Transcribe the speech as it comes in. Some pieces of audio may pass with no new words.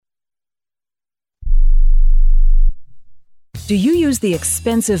Do you use the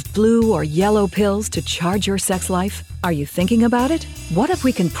expensive blue or yellow pills to charge your sex life? Are you thinking about it? What if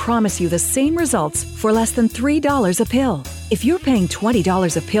we can promise you the same results for less than $3 a pill? If you're paying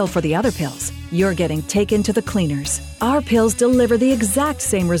 $20 a pill for the other pills, you're getting taken to the cleaners. Our pills deliver the exact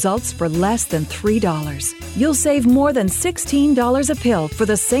same results for less than $3. You'll save more than $16 a pill for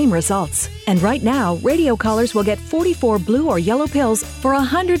the same results. And right now, radio callers will get 44 blue or yellow pills for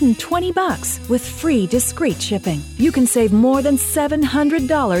 $120 with free discreet shipping. You can save more than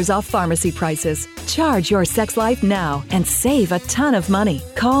 $700 off pharmacy prices. Charge your sex life now and save a ton of money.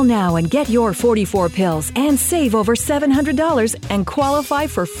 Call now and get your 44 pills and save over $700 and qualify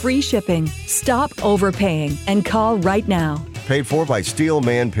for free shipping. Stop overpaying and call right now. Paid for by Steel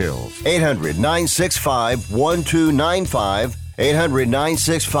Man Pills. 800-965-1295.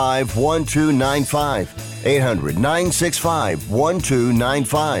 800-965-1295.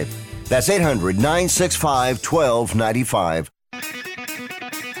 800-965-1295. That's 800-965-1295.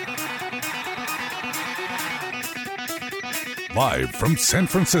 Live from San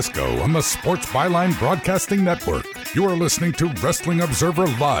Francisco on the Sports Byline Broadcasting Network, you are listening to Wrestling Observer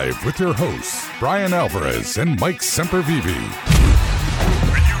Live with your hosts, Bryan Alvarez and Mike Sempervive.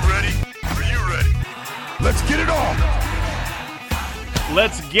 Are you ready? Are you ready? Let's get it on!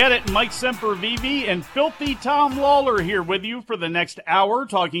 Let's get it. Mike Sempervive and Filthy Tom Lawler here with you for the next hour,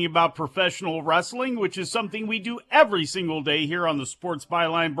 talking about professional wrestling, which is something we do every single day here on the Sports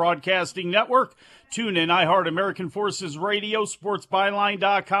Byline Broadcasting Network. Tune in iHeart, American Forces Radio,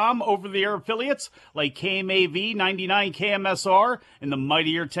 sportsbyline.com, over-the-air affiliates like KMAV, 99 KMSR, and the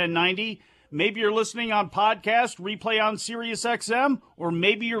mightier 1090. Maybe you're listening on podcast, replay on SiriusXM, or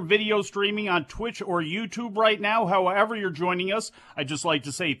maybe you're video streaming on Twitch or YouTube right now. However you're joining us, I'd just like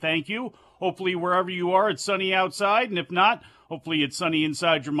to say thank you. Hopefully, wherever you are, it's sunny outside, and if not, hopefully it's sunny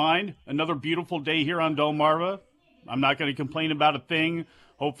inside your mind. Another beautiful day here on Delmarva. I'm not going to complain about a thing.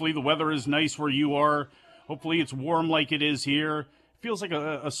 Hopefully the weather is nice where you are. Hopefully it's warm like it is here. Feels like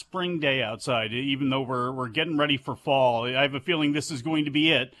a spring day outside, even though we're getting ready for fall. I have a feeling this is going to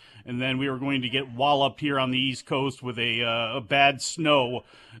be it, and then we are going to get walloped here on the East Coast with a bad snow.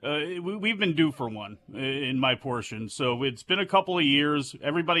 We've been due for one in my portion, so it's been a couple of years.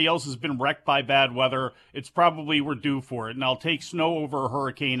 Everybody else has been wrecked by bad weather. It's probably we're due for it, and I'll take snow over a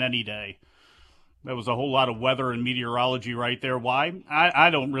hurricane any day. That was a whole lot of weather and meteorology right there. Why? I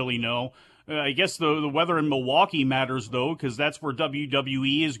don't really know. I guess the weather in Milwaukee matters, though, because that's where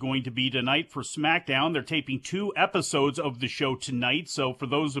WWE is going to be tonight for SmackDown. They're taping 2 episodes of the show tonight, so for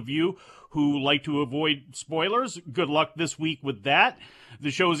those of you who like to avoid spoilers, good luck this week with that.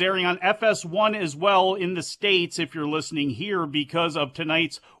 The show is airing on FS1 as well in the States if you're listening here because of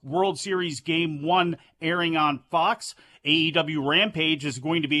tonight's World Series Game 1 airing on Fox. AEW Rampage is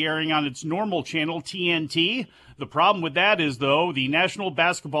going to be airing on its normal channel, TNT. The problem with that is, though, the National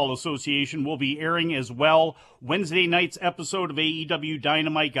Basketball Association will be airing as well. Wednesday night's episode of AEW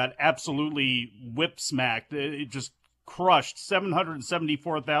Dynamite got absolutely whip-smacked. It just crushed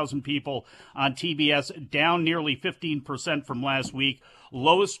 774,000 people on TBS, down nearly 15% from last week.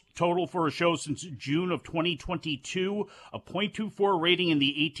 Lowest total for a show since June of 2022. A .24 rating in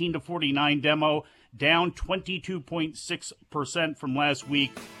the 18 to 49 demo, down 22.6% from last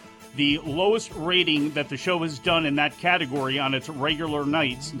week. The lowest rating that the show has done in that category on its regular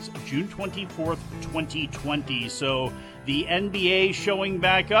night since June 24th, 2020. So the NBA showing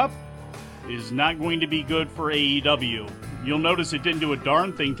back up is not going to be good for AEW. You'll notice it didn't do a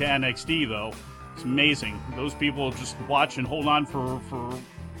darn thing to NXT, though. It's amazing. Those people just watch and hold on for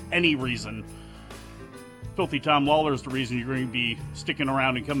any reason. Filthy Tom Lawler is the reason you're going to be sticking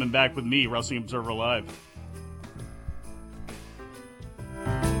around and coming back with me, Wrestling Observer Live.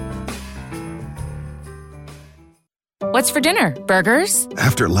 What's for dinner? Burgers?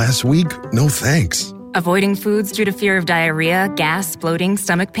 After last week, no thanks. Avoiding foods due to fear of diarrhea, gas, bloating,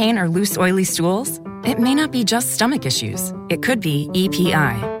 stomach pain, or loose, oily stools? It may not be just stomach issues. It could be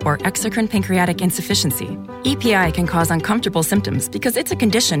EPI, or exocrine pancreatic insufficiency. EPI can cause uncomfortable symptoms because it's a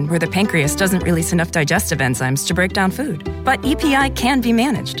condition where the pancreas doesn't release enough digestive enzymes to break down food. But EPI can be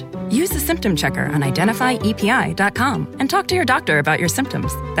managed. Use the symptom checker on identifyepi.com and talk to your doctor about your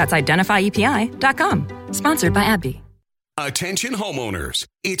symptoms. That's identifyepi.com. Sponsored by AbbVie. Attention homeowners.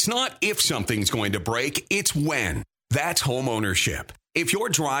 It's not if something's going to break, it's when. That's homeownership. If your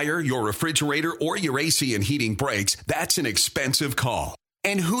dryer, your refrigerator, or your AC and heating breaks, that's an expensive call.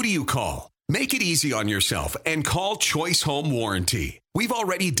 And who do you call? Make it easy on yourself and call Choice Home Warranty. We've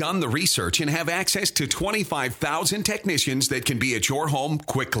already done the research and have access to 25,000 technicians that can be at your home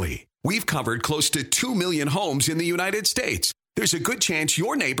quickly. We've covered close to 2 million homes in the United States. There's a good chance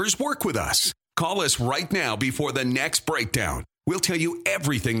your neighbors work with us. Call us right now before the next breakdown. We'll tell you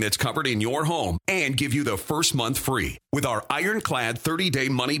everything that's covered in your home and give you the first month free with our ironclad 30-day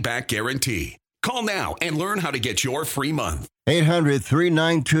money-back guarantee. Call now and learn how to get your free month.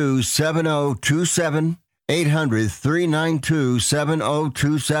 800-392-7027.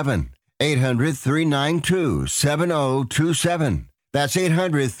 800-392-7027. 800-392-7027. That's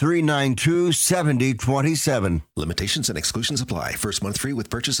 800-392-7027. Limitations and exclusions apply. First month free with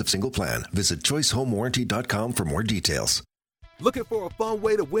purchase of single plan. Visit choicehomewarranty.com for more details. Looking for a fun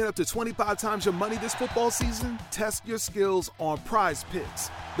way to win up to 25 times your money this football season? Test your skills on Prize Picks,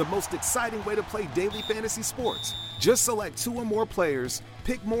 the most exciting way to play daily fantasy sports. Just select 2 or more players,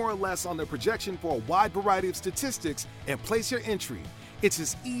 pick more or less on their projection for a wide variety of statistics, and place your entry. It's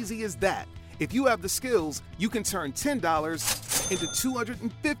as easy as that. If you have the skills, you can turn $10 into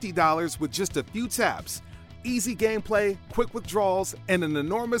 $250 with just a few taps. Easy gameplay, quick withdrawals, and an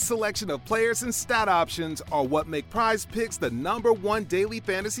enormous selection of players and stat options are what make Prize Picks the #1 daily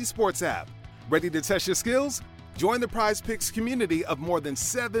fantasy sports app. Ready to test your skills? Join the Prize Picks community of more than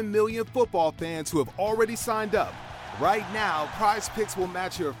 7 million football fans who have already signed up. Right now, Prize Picks will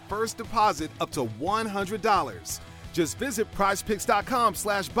match your first deposit up to $100. Just visit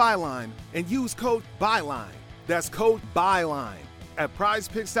prizepicks.com/byline and use code BYLINE. That's code BYLINE at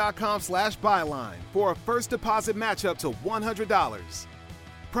prizepicks.com/byline for a first deposit match up to $100.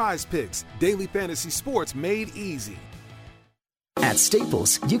 Prize Picks, daily fantasy sports made easy. At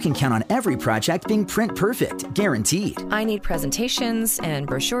Staples, you can count on every project being print perfect, guaranteed. I need presentations and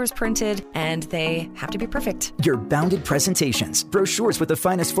brochures printed, and they have to be perfect. Your bounded presentations, brochures with the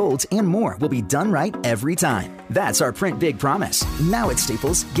finest folds, and more will be done right every time. That's our Print Big promise. Now at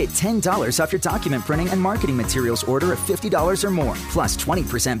Staples, get $10 off your document printing and marketing materials order of $50 or more, plus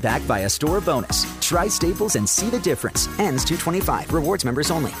 20% back via store bonus. Try Staples and see the difference. Ends 2/25. Rewards members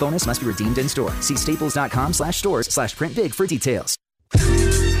only. Bonus must be redeemed in store. See staples.com/stores/printbig for details.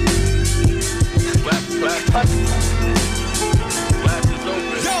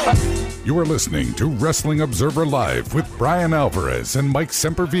 You are listening to Wrestling Observer Live with Bryan Alvarez and Mike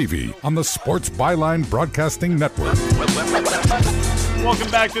Sempervive on the Sports Byline Broadcasting Network. Welcome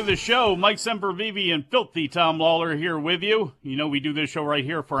back to the show. Mike Sempervive and Filthy Tom Lawler here with you. You know, we do this show right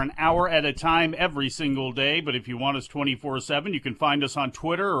here for an hour at a time every single day, but if you want us 24/7, you can find us on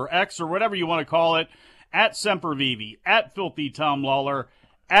Twitter or X or whatever you want to call it, at Sempervive, at Filthy Tom Lawler,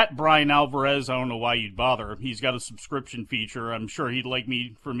 at Bryan Alvarez. I don't know why you'd bother. He's got a subscription feature. I'm sure he'd like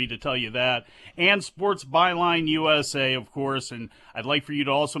for me to tell you that. And Sports Byline USA, of course. And I'd like for you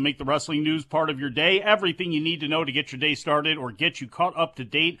to also make the wrestling news part of your day. Everything you need to know to get your day started or get you caught up to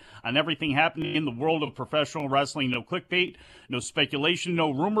date on everything happening in the world of professional wrestling. No clickbait, no speculation,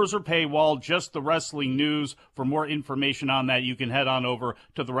 no rumors or paywall, just the wrestling news. For more information on that, you can head on over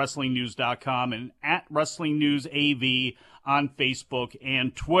to thewrestlingnews.com and at Wrestling News AV on Facebook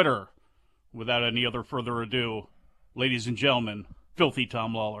and Twitter. Without any other further ado, ladies and gentlemen, Filthy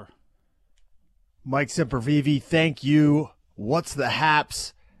Tom Lawler. Mike Sempervive, thank you. What's the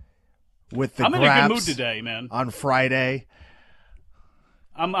haps with the I'm in a good mood today, man. On Friday?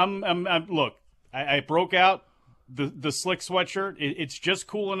 Look, I broke out the slick sweatshirt. It's just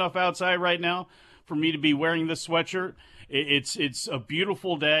cool enough outside right now for me to be wearing this sweatshirt. It's a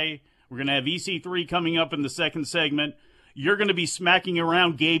beautiful day. We're going to have EC3 coming up in the second segment. You're going to be smacking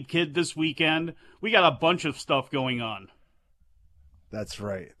around Gabe Kidd this weekend. We got a bunch of stuff going on. That's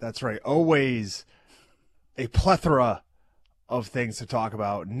right. That's right. Always a plethora of things to talk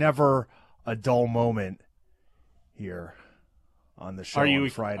about. Never a dull moment here on the show on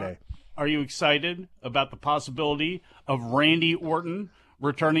Friday. Are you excited about the possibility of Randy Orton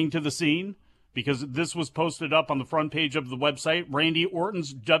returning to the scene? Because this was posted up on the front page of the website. Randy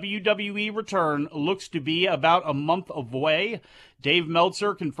Orton's WWE return looks to be about a month away. Dave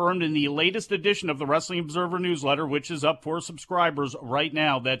Meltzer confirmed in the latest edition of the Wrestling Observer newsletter, which is up for subscribers right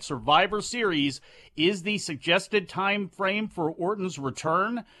now, that Survivor Series is the suggested time frame for Orton's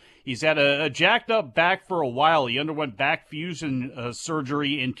return. He's had a jacked-up back for a while. He underwent back fusion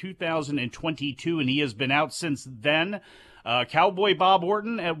surgery in 2022, and he has been out since then. Cowboy Bob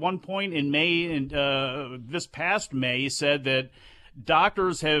Orton at one point in May, this past May, said that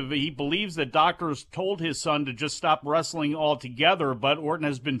he believes that doctors told his son to just stop wrestling altogether, but Orton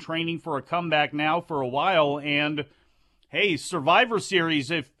has been training for a comeback now for a while, and hey, Survivor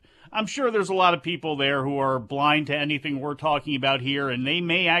Series, I'm sure there's a lot of people there who are blind to anything we're talking about here, and they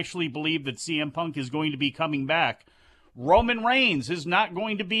may actually believe that CM Punk is going to be coming back. Roman Reigns is not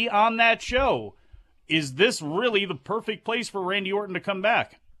going to be on that show. Is this really the perfect place for Randy Orton to come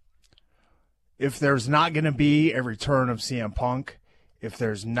back? If there's not going to be a return of CM Punk, if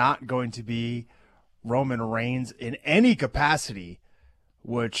there's not going to be Roman Reigns in any capacity,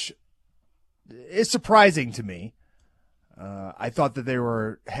 which is surprising to me. I thought that they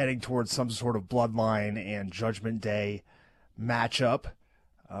were heading towards some sort of Bloodline and Judgment Day matchup,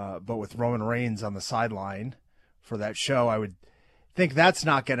 but with Roman Reigns on the sideline for that show, I would think that's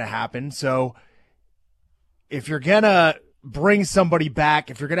not going to happen. So if you're going to bring somebody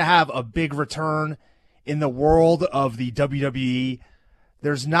back, if you're going to have a big return in the world of the WWE,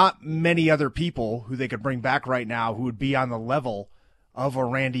 there's not many other people who they could bring back right now who would be on the level of a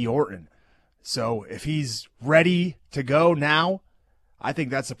Randy Orton. So if he's ready to go now, I think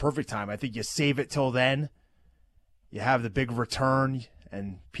that's the perfect time. I think you save it till then. You have the big return,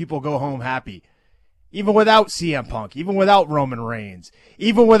 and people go home happy. Even without CM Punk, even without Roman Reigns,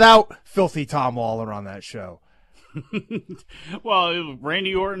 even without Filthy Tom Lawler on that show. Well,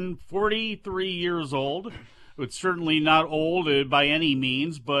 Randy Orton, 43 years old. It's certainly not old by any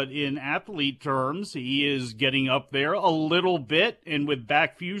means, but in athlete terms, he is getting up there a little bit. And with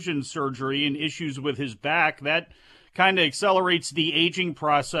back fusion surgery and issues with his back, that kind of accelerates the aging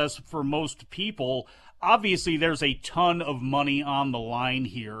process for most people. Obviously, there's a ton of money on the line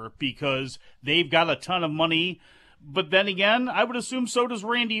here because they've got a ton of money. But then again, I would assume so does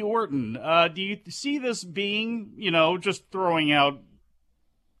Randy Orton. Do you see this being, just throwing out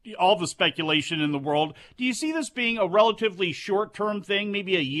all the speculation in the world, do you see this being a relatively short-term thing,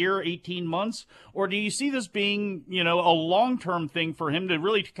 maybe a year, 18 months? Or do you see this being, a long-term thing for him to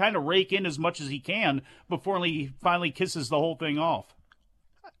really kind of rake in as much as he can before he finally kisses the whole thing off?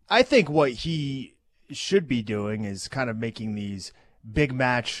 I think what he should be doing is kind of making these big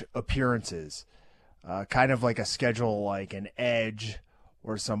match appearances, kind of like a schedule like an Edge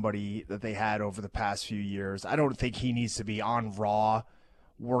or somebody that they had over the past few years. I don't think he needs to be on Raw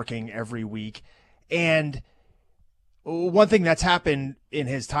working every week. And one thing that's happened in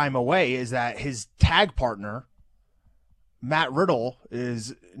his time away is that his tag partner, Matt Riddle,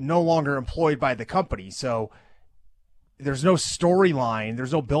 is no longer employed by the company. So there's no storyline,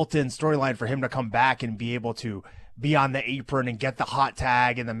 there's no built-in storyline for him to come back and be able to be on the apron and get the hot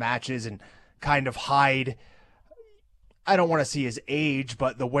tag in the matches and kind of hide, I don't want to see his age,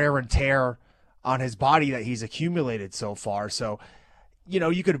 but the wear and tear on his body that he's accumulated so far. So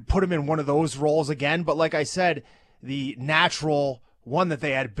you could put him in one of those roles again, but like I said, the natural one that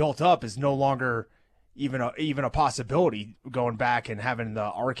they had built up is no longer even a possibility going back and having the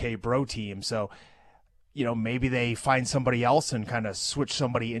RK Bro team. So, maybe they find somebody else and kind of switch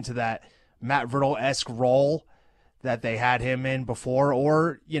somebody into that Matt Riddle-esque role that they had him in before,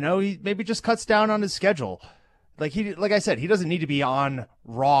 or, he maybe just cuts down on his schedule. Like I said, he doesn't need to be on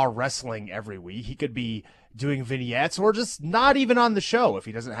Raw wrestling every week. He could be doing vignettes or just not even on the show if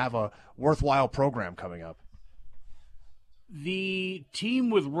he doesn't have a worthwhile program coming up. The team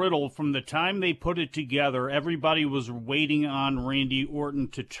with Riddle, from the time they put it together, everybody was waiting on Randy Orton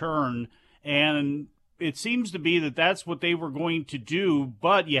to turn, and it seems to be that that's what they were going to do,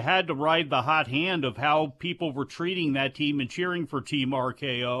 but you had to ride the hot hand of how people were treating that team and cheering for Team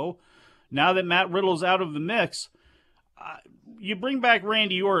RKO. Now that Matt Riddle's out of the mix, you bring back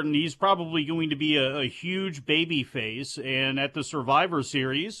Randy Orton, he's probably going to be a huge baby face, and at the Survivor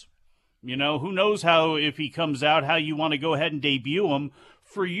Series, who knows if he comes out, how you want to go ahead and debut him.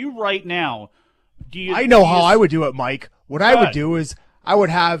 For you right now, I know how I would do it, Mike. What I would do is I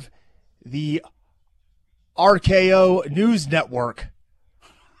would have the RKO News Network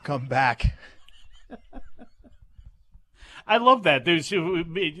come back. I love that.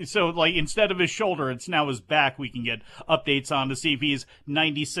 So, like, instead of his shoulder, it's now his back we can get updates on to see if he's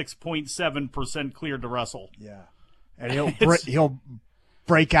 96.7% cleared to wrestle. Yeah. And he'll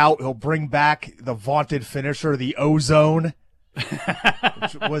break out. He'll bring back the vaunted finisher, the Ozone,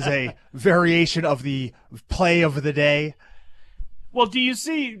 which was a variation of the play of the day. Well, can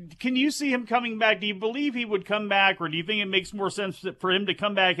you see him coming back? Do you believe he would come back, or do you think it makes more sense for him to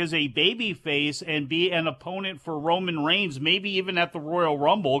come back as a baby face and be an opponent for Roman Reigns, maybe even at the Royal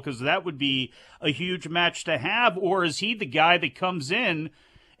Rumble, because that would be a huge match to have? Or is he the guy that comes in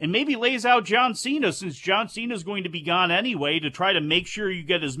and maybe lays out John Cena, since John Cena is going to be gone anyway, to try to make sure you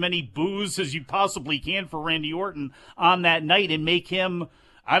get as many boos as you possibly can for Randy Orton on that night and make him,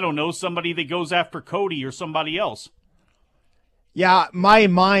 I don't know, somebody that goes after Cody or somebody else? Yeah, my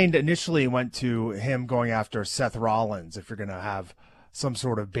mind initially went to him going after Seth Rollins, if you're going to have some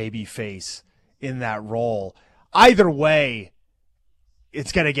sort of baby face in that role. Either way,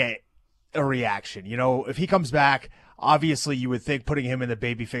 it's going to get a reaction. If he comes back, obviously you would think putting him in the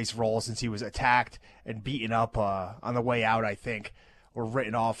babyface role, since he was attacked and beaten up on the way out, I think, or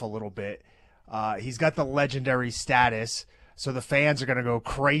written off a little bit. He's got the legendary status, so the fans are going to go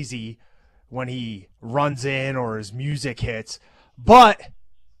crazy when he runs in or his music hits. But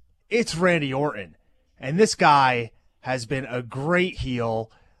it's Randy Orton, and this guy has been a great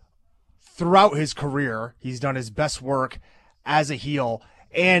heel throughout his career. He's done his best work as a heel,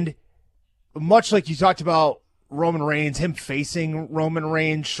 and much like you talked about Roman Reigns, him facing Roman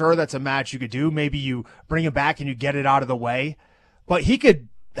Reigns, sure, that's a match you could do. Maybe you bring him back and you get it out of the way. But he could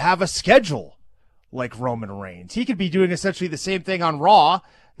have a schedule like Roman Reigns. He could be doing essentially the same thing on Raw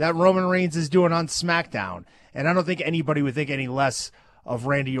that Roman Reigns is doing on SmackDown. And I don't think anybody would think any less of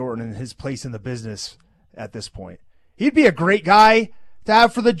Randy Orton and his place in the business at this point. He'd be a great guy to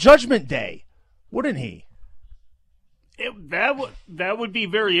have for the Judgment Day, wouldn't he? That would be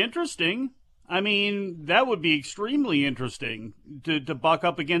very interesting. I mean, that would be extremely interesting to buck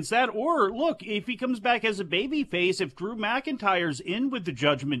up against that. Or, look, if he comes back as a babyface, if Drew McIntyre's in with the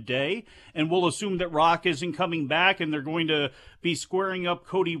Judgment Day, and we'll assume that Rock isn't coming back and they're going to be squaring up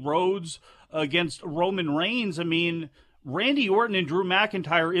Cody Rhodes against Roman Reigns, I mean, Randy Orton and Drew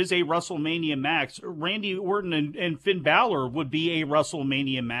McIntyre is a WrestleMania match. Randy Orton and Finn Balor would be a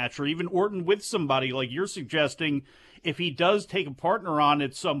WrestleMania match, or even Orton with somebody like you're suggesting. If he does take a partner on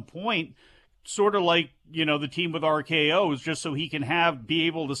at some point, sort of like, you know, the team with RKO's, just so he can be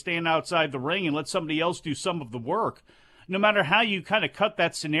able to stand outside the ring and let somebody else do some of the work. No matter how you kind of cut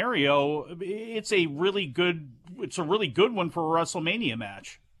that scenario, it's a really good one for a WrestleMania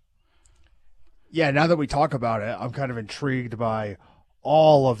match. Yeah, now that we talk about it, I'm kind of intrigued by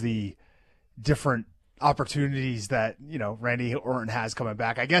all of the different opportunities that, you know, Randy Orton has coming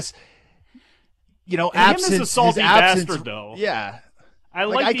back. I guess, you know, him as a salty bastard, though. Yeah. I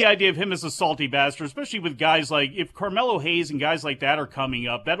like the idea of him as a salty bastard, especially with guys like, if Carmelo Hayes and guys like that are coming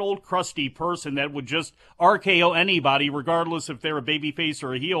up, that old crusty person that would just RKO anybody, regardless if they're a babyface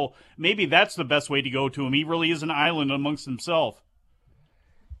or a heel, maybe that's the best way to go to him. He really is an island amongst himself.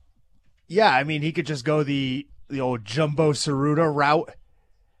 Yeah, I mean, he could just go the old Jumbo Tsuruta route.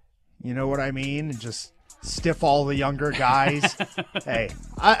 You know what I mean? And just stiff all the younger guys. Hey,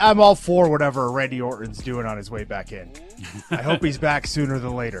 I'm all for whatever Randy Orton's doing on his way back in. I hope he's back sooner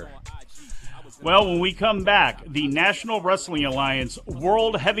than later. Well, when we come back, the National Wrestling Alliance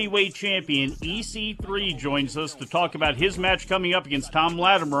World Heavyweight Champion EC3 joins us to talk about his match coming up against Tom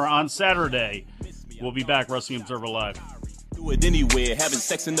Latimer on Saturday. We'll be back, Wrestling Observer Live. Do it anywhere, having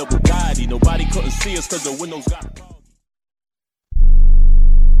sex in the Bugatti. Nobody couldn't see us because the windows got...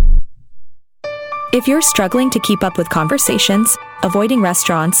 If you're struggling to keep up with conversations, avoiding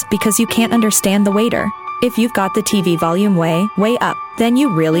restaurants because you can't understand the waiter, if you've got the TV volume way up, then you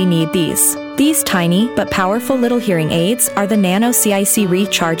really need these. These tiny but powerful little hearing aids are the Nano CIC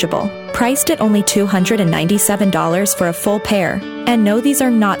Rechargeable, priced at only $297 for a full pair. And no, these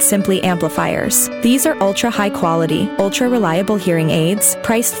are not simply amplifiers. These are ultra high quality, ultra reliable hearing aids,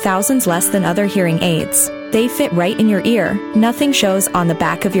 priced thousands less than other hearing aids. They fit right in your ear, nothing shows on the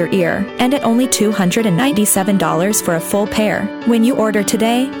back of your ear, and at only $297 for a full pair. When you order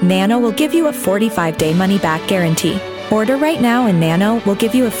today, Nano will give you a 45-day money-back guarantee. Order right now and Nano will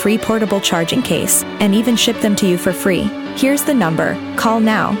give you a free portable charging case and even ship them to you for free. Here's the number. Call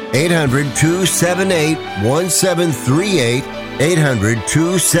now. 800-278-1738.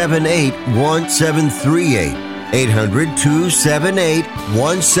 800-278-1738.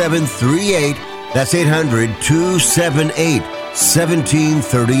 800-278-1738. That's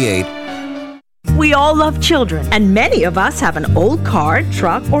 800-278-1738. We all love children, and many of us have an old car,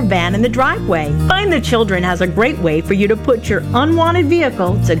 truck, or van in the driveway. Find the Children has a great way for you to put your unwanted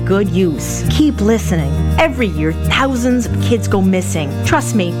vehicle to good use. Keep listening. Every year, thousands of kids go missing.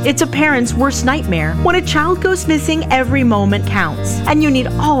 Trust me, it's a parent's worst nightmare. When a child goes missing, every moment counts, and you need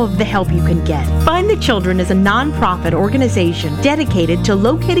all of the help you can get. Find the Children is a non-profit organization dedicated to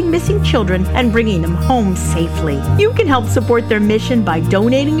locating missing children and bringing them home safely. You can help support their mission by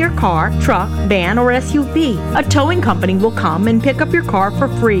donating your car, truck, van, or SUV. A towing company will come and pick up your car for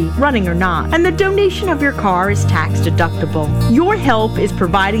free, running or not, and the donation of your car is tax deductible. Your help is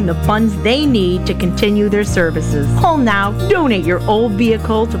providing the funds they need to continue their services. Call now, donate your old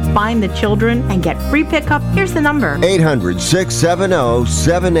vehicle to Find the Children, and get free pickup. Here's the number.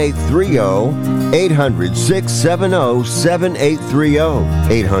 800-670-7830.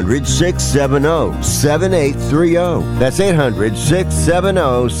 800-670-7830. 800-670-7830. That's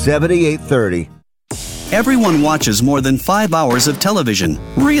 800-670-7830. Everyone watches more than 5 hours of television.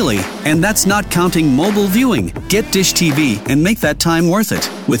 Really? And that's not counting mobile viewing. Get Dish TV and make that time worth it.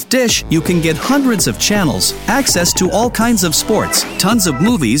 With Dish, you can get hundreds of channels, access to all kinds of sports, tons of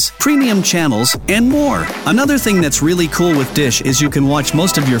movies, premium channels, and more. Another thing that's really cool with Dish is you can watch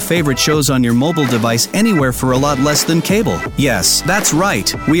most of your favorite shows on your mobile device anywhere for a lot less than cable. Yes, that's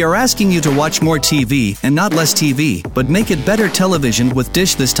right. We are asking you to watch more TV and not less TV, but make it better television with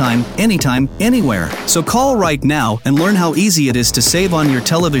Dish this time, anytime, anywhere. So call right now and learn how easy it is to save on your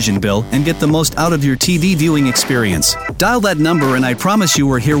television bill and get the most out of your TV viewing experience. Dial that number and I promise you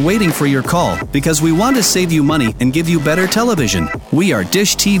we're here waiting for your call because we want to save you money and give you better television. We are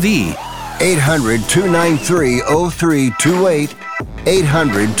Dish TV. 800-293-0328.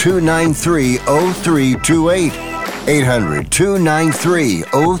 800-293-0328.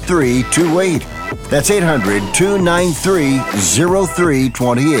 800-293-0328. That's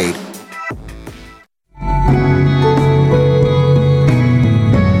 800-293-0328.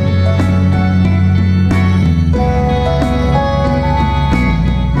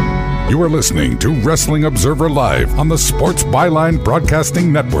 You are listening to Wrestling Observer Live on the Sports Byline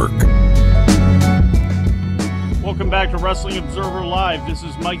Broadcasting Network. Welcome back to Wrestling Observer Live. This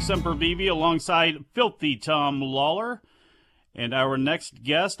is Mike Sempervive alongside Filthy Tom Lawler. And our next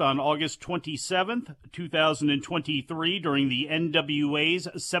guest on August 27th, 2023, during the NWA's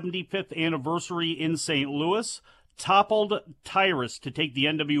 75th anniversary in St. Louis, toppled Tyrus to take the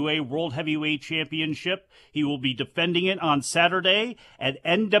NWA World Heavyweight Championship. He will be defending it on Saturday at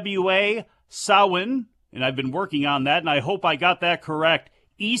NWA Samhain, and I've been working on that, and I hope I got that correct.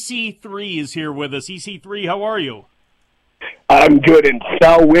 EC3 is here with us. EC3, how are you? I'm good, and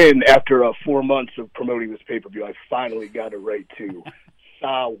Samhain, after 4 months of promoting this pay-per-view, I finally got it right, too.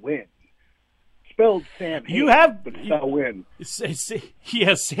 Samhain. Spelled Sam Hain, but Samhain.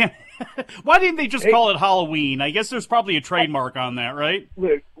 Yes, Sam. Why didn't they just call it Halloween? I guess there's probably a trademark on that, right?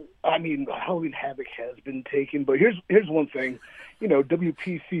 Look, I mean, Halloween Havoc has been taken, but here's one thing. You know,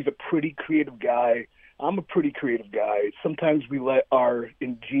 WPC's a pretty creative guy. I'm a pretty creative guy. Sometimes we let our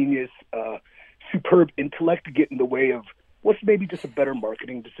ingenious, superb intellect get in the way of what's maybe just a better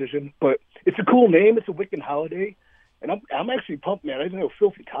marketing decision. But it's a cool name. It's a Wiccan holiday. And I'm actually pumped, man. I didn't know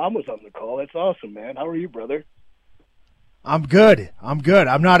Filthy Tom was on the call. That's awesome, man. How are you, brother? I'm good. I'm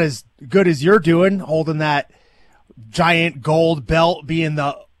not as good as you're doing, holding that giant gold belt, being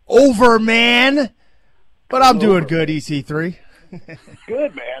the overman. But I'm doing good, EC3.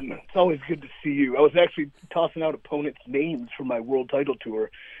 Good, man. It's always good to see you. I was actually tossing out opponents' names for my world title tour,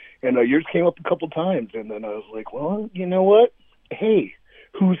 and yours came up a couple times, and then I was like, well, you know what? Hey,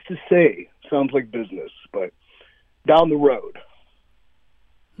 who's to say? Sounds like business, but down the road.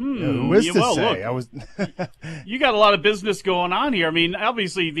 Who is to say? Look, you got a lot of business going on here. I mean,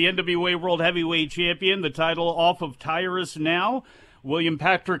 obviously, the NWA World Heavyweight Champion, the title off of Tyrus now. William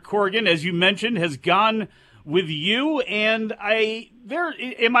Patrick Corgan, as you mentioned, has gone with you, and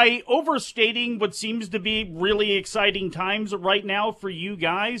am I overstating what seems to be really exciting times right now for you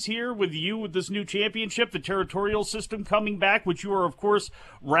guys here with this new championship, the territorial system coming back, which you are of course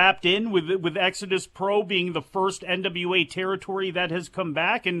wrapped in with Exodus Pro being the first NWA territory that has come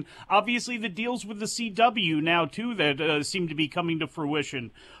back, and obviously the deals with the CW now too that seem to be coming to fruition.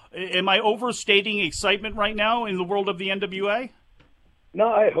 Am I overstating excitement right now in the world of the NWA? No,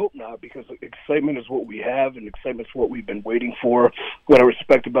 I hope not, because excitement is what we have, and excitement is what we've been waiting for. What I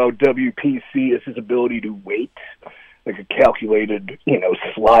respect about WPC is his ability to wait, like a calculated,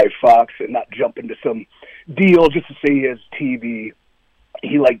 sly fox, and not jump into some deal just to say he has TV.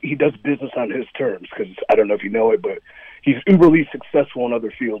 He does business on his terms, because I don't know if you know it, but he's uberly successful in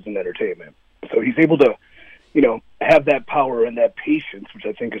other fields in entertainment. So he's able to, have that power and that patience, which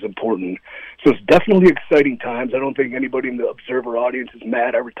I think is important. So it's definitely exciting times. I don't think anybody in the Observer audience is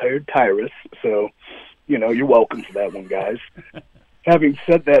mad I retired Tyrus. So, you're welcome for that one, guys. Having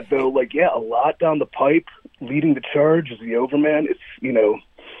said that, though, a lot down the pipe, leading the charge as the Overman.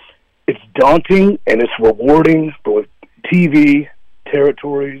 It's daunting and it's rewarding, but with TV,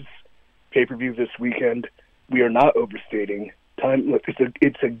 territories, pay-per-view this weekend, we are not overstating time.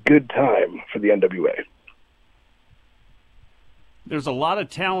 It's a good time for the NWA. There's a lot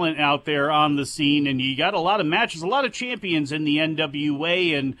of talent out there on the scene, and you got a lot of matches, a lot of champions in the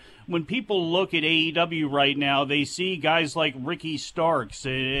NWA, and when people look at AEW right now, they see guys like Ricky Starks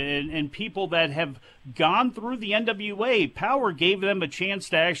and people that have gone through the NWA. Power gave them a chance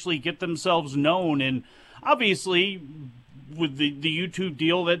to actually get themselves known, and obviously with the YouTube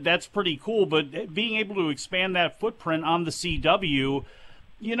deal, that's pretty cool, but being able to expand that footprint on the CW,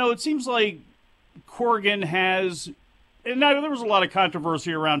 it seems like Corgan has And now there was a lot of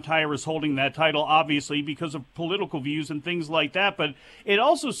controversy around Tyrus holding that title, obviously, because of political views and things like that. But it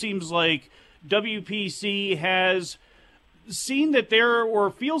also seems like WPC has seen that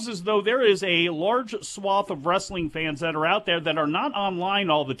feels as though there is a large swath of wrestling fans that are out there that are not online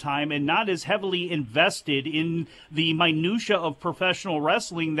all the time and not as heavily invested in the minutia of professional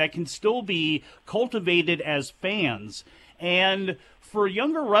wrestling that can still be cultivated as fans. And for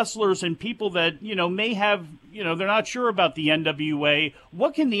younger wrestlers and people that, may have, they're not sure about the NWA,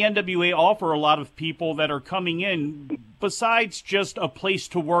 what can the NWA offer a lot of people that are coming in besides just a place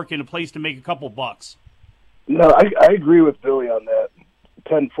to work and a place to make a couple bucks? No, I agree with Billy on that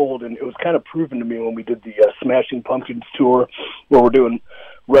tenfold, and it was kind of proven to me when we did the Smashing Pumpkins tour, where we're doing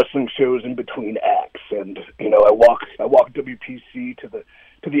wrestling shows in between acts, and I walk WPC to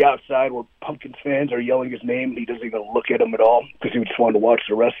the outside where Pumpkins fans are yelling his name, and he doesn't even look at them at all because he just wanted to watch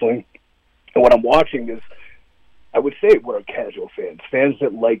the wrestling. And what I'm watching is, I would say, what are casual fans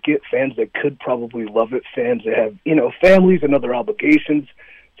that like it, fans that could probably love it, fans that have families and other obligations.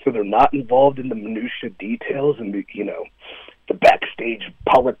 So they're not involved in the minutia details and the backstage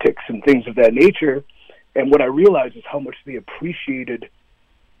politics and things of that nature. And what I realized is how much they appreciated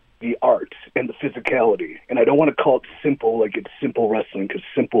the art and the physicality. And I don't want to call it simple, like it's simple wrestling, because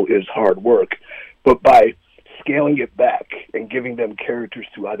simple is hard work. But by scaling it back and giving them characters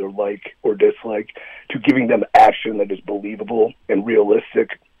to either like or dislike, to giving them action that is believable and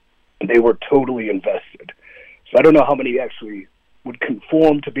realistic, they were totally invested. So I don't know how many actually would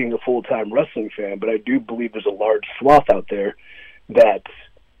conform to being a full-time wrestling fan, but I do believe there's a large swath out there that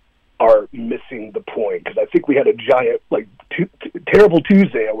are missing the point, because I think we had a giant, terrible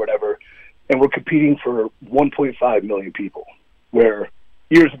Tuesday or whatever, and we're competing for 1.5 million people, where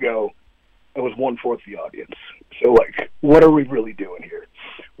years ago it was 1/4 the audience. So, what are we really doing here?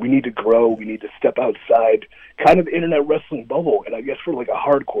 We need to grow. We need to step outside kind of the internet wrestling bubble, and I guess for a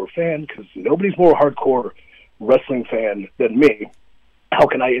hardcore fan, because nobody's more hardcore wrestling fan than me, how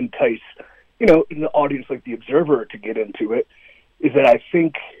can I entice, in the audience like the Observer to get into it, is that I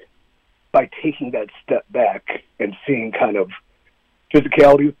think by taking that step back and seeing kind of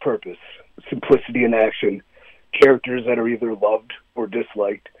physicality with purpose, simplicity in action, characters that are either loved or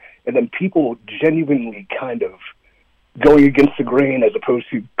disliked, and then people genuinely kind of going against the grain as opposed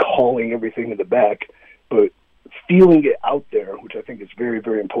to calling everything in the back, but feeling it out there, which I think is very,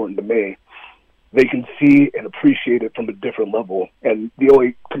 very important to me, they can see and appreciate it from a different level. And the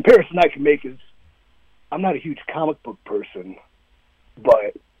only comparison I can make is I'm not a huge comic book person,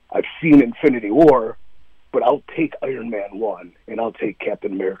 but I've seen Infinity War, but I'll take Iron Man 1 and I'll take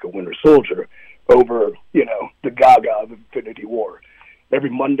Captain America Winter Soldier over, the gaga of Infinity War. Every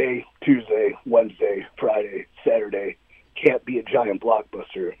Monday, Tuesday, Wednesday, Friday, Saturday can't be a giant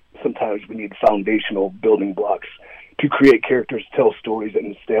blockbuster. Sometimes we need foundational building blocks to create characters, tell stories,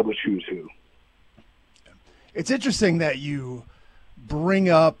 and establish who's who. It's interesting that you bring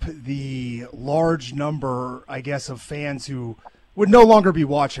up the large number, I guess, of fans who would no longer be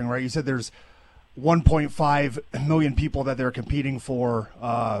watching, right? You said there's 1.5 million people that they're competing for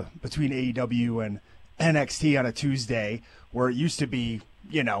between AEW and NXT on a Tuesday, where it used to be,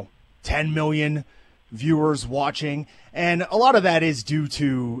 10 million viewers watching. And a lot of that is due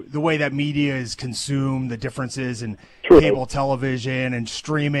to the way that media is consumed, the differences in cable television and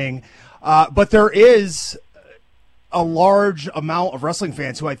streaming. But there is a large amount of wrestling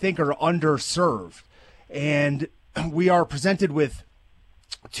fans who I think are underserved. And we are presented with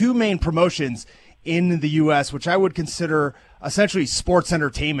two main promotions in the U.S., which I would consider essentially sports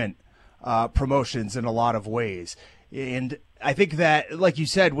entertainment promotions in a lot of ways. And I think that, like you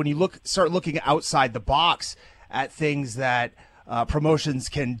said, when you start looking outside the box at things that promotions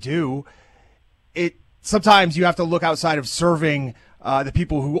can do, sometimes you have to look outside of serving the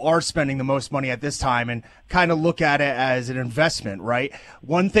people who are spending the most money at this time and kind of look at it as an investment, right?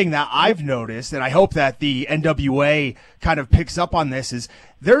 One thing that I've noticed, and I hope that the NWA kind of picks up on this, is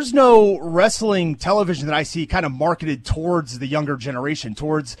there's no wrestling television that I see kind of marketed towards the younger generation,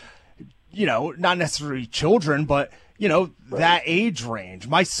 towards, not necessarily children, but, that age range.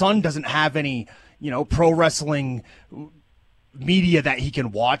 My son doesn't have any, pro wrestling media that he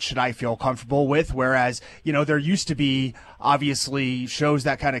can watch that I feel comfortable with, whereas there used to be obviously shows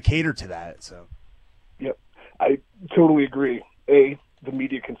that kind of cater to that. So yep, I totally agree. The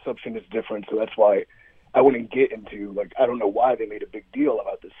media consumption is different, so that's why I wouldn't get into I don't know why they made a big deal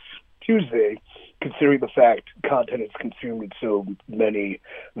about this Tuesday, considering the fact content is consumed in so many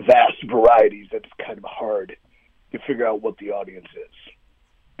vast varieties that it's kind of hard to figure out what the audience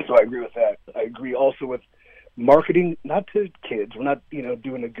is. So I agree with that. I agree also with marketing, not to kids. We're not,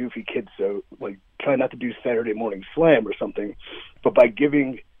 doing a goofy kid try not to do Saturday Morning Slam or something, but by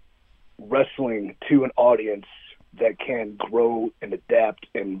giving wrestling to an audience that can grow and adapt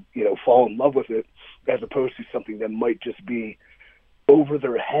and, you know, fall in love with it, as opposed to something that might just be over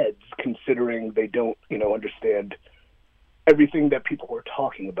their heads, considering they don't, you know, understand everything that people are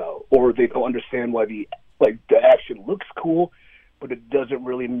talking about, or they don't understand why the action looks cool, but it doesn't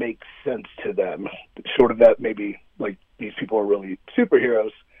really make sense to them. Short of that, maybe like these people are really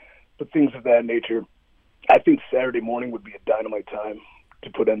superheroes, but things of that nature. I think Saturday morning would be a dynamite time to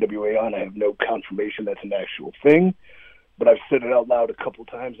put NWA on. I have no confirmation that's an actual thing, but I've said it out loud a couple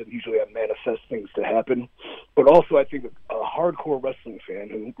times, and usually I manifest things to happen. But also I think a hardcore wrestling fan,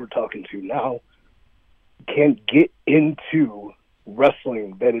 who we're talking to now, can get into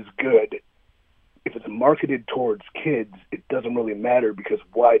wrestling that is good. If it's marketed towards kids, it doesn't really matter, because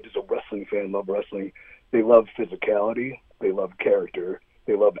why does a wrestling fan love wrestling? They love physicality, they love character,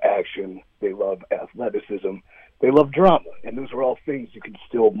 they love action, they love athleticism, they love drama, and those are all things you can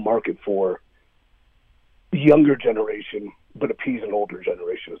still market for the younger generation, but appease an older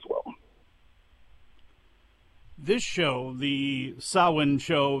generation as well. This show, the Samhain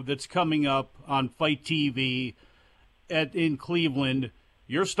show that's coming up on Fight TV in Cleveland,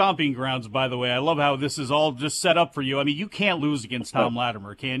 your stomping grounds, by the way. I love how this is all just set up for you. I mean, you can't lose against Tom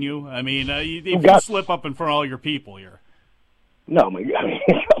Latimer, can you? I mean, if you slip up in front of all your people here. No, I mean,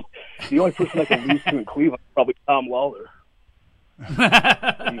 the only person I can lose to in Cleveland is probably Tom Lawler.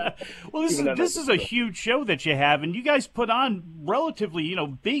 Well, this is a huge show that you have, and you guys put on relatively, you know,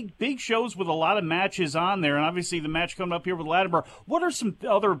 big shows with a lot of matches on there, and obviously the match coming up here with Latimer. What are some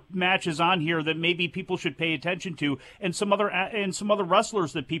other matches on here that maybe people should pay attention to, and some other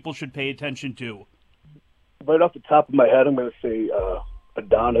wrestlers that people should pay attention to? Right off the top of my head, I'm going to say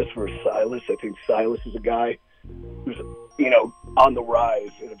Adonis versus Silas. I think Silas is a guy who's, you know, on the rise,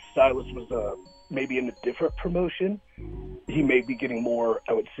 and if Silas was maybe in a different promotion, he may be getting more,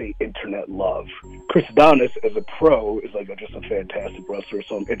 I would say, internet love. Chris Adonis, as a pro, is like just a fantastic wrestler,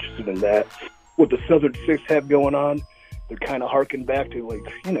 so I'm interested in that. What the Southern Six have going on, they're kind of harking back to, like,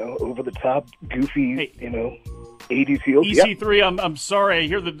 you know, over-the-top, goofy, you know, 80s heels. EC3, yep. I'm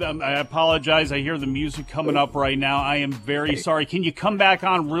sorry. I apologize. I hear the music coming up right now. I am very sorry. Can you come back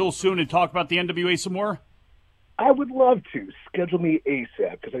on real soon and talk about the NWA some more? I would love to. Schedule me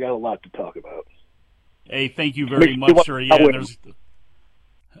ASAP, because I got a lot to talk about. Hey, thank you very much, sir. Yeah,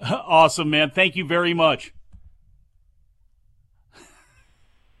 awesome, man. Thank you very much.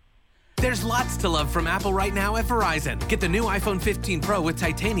 There's lots to love from Apple right now at Verizon. Get the new iPhone 15 Pro with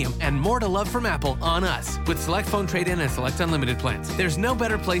titanium and more to love from Apple on us with select phone trade-in and select unlimited plans. There's no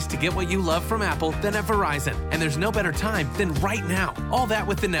better place to get what you love from Apple than at Verizon. And there's no better time than right now. All that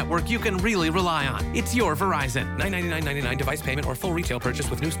with the network you can really rely on. It's your Verizon. $999.99 device payment or full retail purchase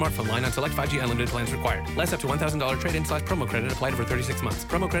with new smartphone line on select 5G unlimited plans required. Less up to $1,000 trade-in/promo credit applied over 36 months.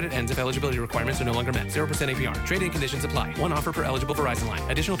 Promo credit ends if eligibility requirements are no longer met. 0% APR. Trade-in conditions apply. One offer per eligible Verizon line.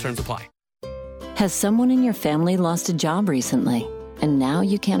 Additional terms apply. Has someone in your family lost a job recently, and now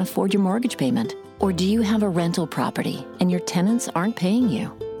you can't afford your mortgage payment? Or do you have a rental property and your tenants aren't paying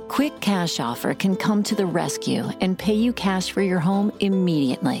you? Quick Cash Offer can come to the rescue and pay you cash for your home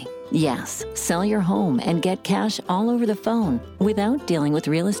immediately. Yes, sell your home and get cash all over the phone without dealing with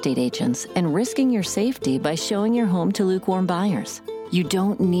real estate agents and risking your safety by showing your home to lukewarm buyers. You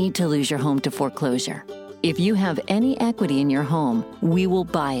don't need to lose your home to foreclosure. If you have any equity in your home, we will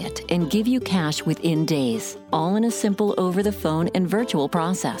buy it and give you cash within days, all in a simple over-the-phone and virtual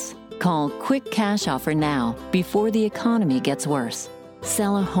process. Call Quick Cash Offer now before the economy gets worse.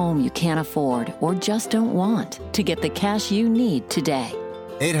 Sell a home you can't afford or just don't want to get the cash you need today.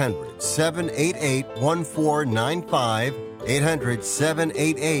 800-788-1495.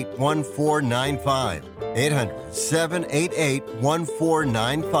 800-788-1495.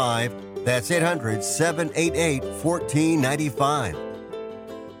 800-788-1495. That's 800-788-1495.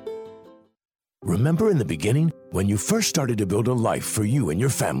 Remember in the beginning, when you first started to build a life for you and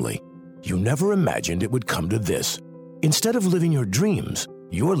your family, you never imagined it would come to this. Instead of living your dreams,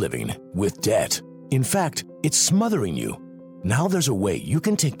 you're living with debt. In fact, it's smothering you. Now there's a way you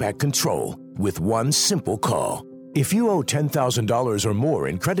can take back control with one simple call. If you owe $10,000 or more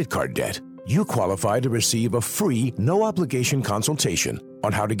in credit card debt, you qualify to receive a free, no-obligation consultation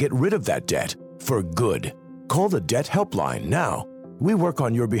on how to get rid of that debt for good. Call the Debt Helpline now. We work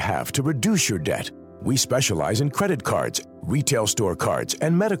on your behalf to reduce your debt. We specialize in credit cards, retail store cards,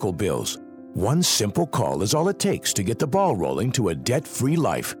 and medical bills. One simple call is all it takes to get the ball rolling to a debt-free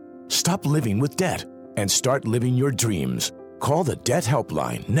life. Stop living with debt and start living your dreams. Call the Debt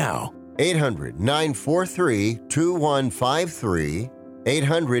Helpline now. 800-943-2153.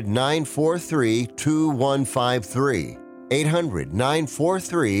 800-943-2153.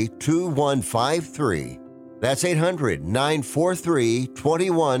 800-943-2153. That's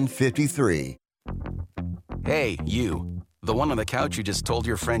 800-943-2153. Hey, you. The one on the couch who just told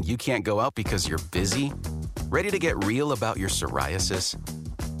your friend you can't go out because you're busy? Ready to get real about your psoriasis?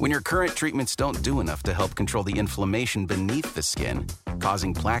 When your current treatments don't do enough to help control the inflammation beneath the skin,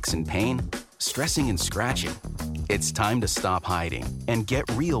 causing plaques and pain, stressing and scratching, it's time to stop hiding and get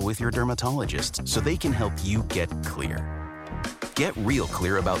real with your dermatologist so they can help you get clear. Get real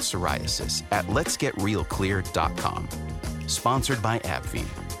clear about psoriasis at letsgetrealclear.com. Sponsored by AbbVie.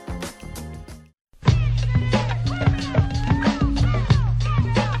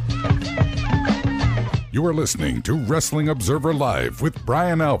 You are listening to Wrestling Observer Live with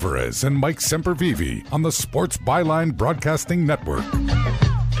Bryan Alvarez and Mike Sempervive on the Sports Byline Broadcasting Network.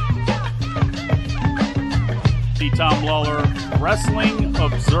 The Tom Lawler Wrestling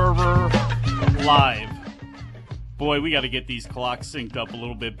Observer Live. Boy, we got to get these clocks synced up a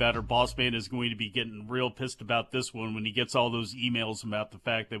little bit better. Boss Man is going to be getting real pissed about this one when he gets all those emails about the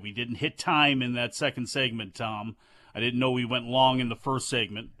fact that we didn't hit time in that second segment, Tom. I didn't know we went long in the first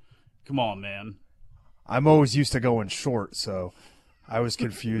segment. Come on, man. I'm always used to going short, so I was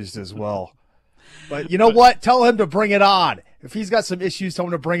confused as well. But you know what? Tell him to bring it on. If he's got some issues, tell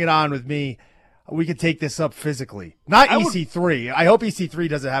him to bring it on with me. We can take this up physically. Not EC3. I hope EC3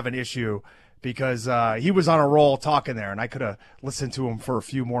 doesn't have an issue because he was on a roll talking there, and I could have listened to him for a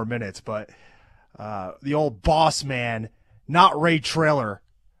few more minutes. But the old boss man, not Ray Trailer,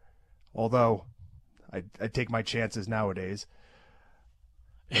 although I take my chances nowadays.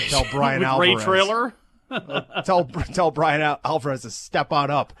 Tell Bryan Alvarez. Ray Trailer? Tell Bryan Alvarez to step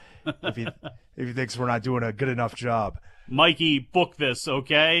on up if he thinks we're not doing a good enough job. Mikey, book this,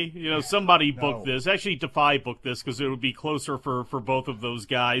 okay? Somebody book this. Actually, Defy book this because it would be closer for both of those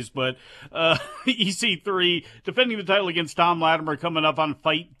guys. But EC3 defending the title against Tom Latimer coming up on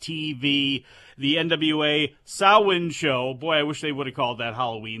Fight TV, the NWA Samhain show. Boy, I wish they would have called that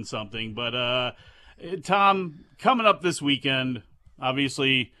Halloween something. But Tom, coming up this weekend,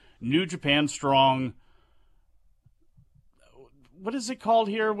 obviously New Japan Strong. What is it called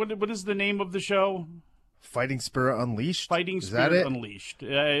here? What is the name of the show? Fighting Spirit Unleashed? Fighting Spirit Unleashed.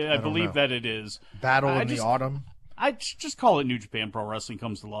 I believe that it is. Battle in the Autumn? I just call it New Japan Pro Wrestling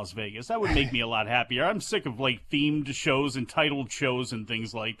comes to Las Vegas. That would make me a lot happier. I'm sick of themed shows and titled shows and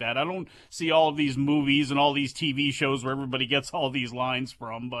things like that. I don't see all of these movies and all these TV shows where everybody gets all these lines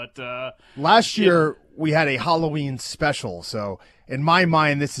from. But last year we had a Halloween special, so in my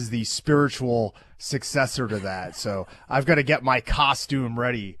mind this is the spiritual successor to that. So I've got to get my costume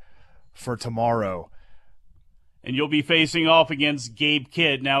ready for tomorrow. And you'll be facing off against Gabe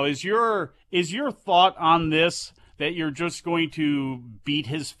Kidd. Now, is your thought on this that you're just going to beat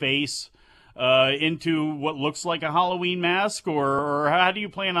his face into what looks like a Halloween mask, or how do you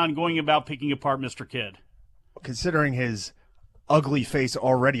plan on going about picking apart Mr. Kidd? Considering his ugly face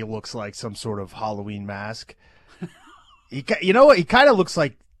already looks like some sort of Halloween mask, you know what? He kind of looks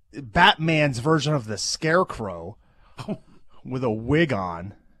like Batman's version of the Scarecrow with a wig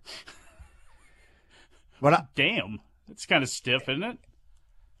on. But damn, it's kind of stiff, isn't it?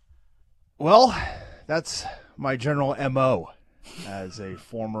 Well, that's my general MO as a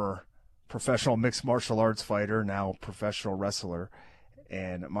former professional mixed martial arts fighter, now professional wrestler.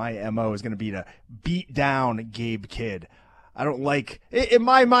 And my MO is going to be to beat down Gabe Kidd. I don't like, in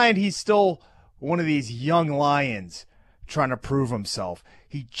my mind, he's still one of these young lions trying to prove himself.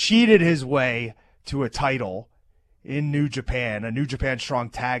 He cheated his way to a title in New Japan, a New Japan Strong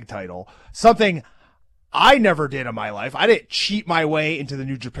Tag title, something I never did in my life. I didn't cheat my way into the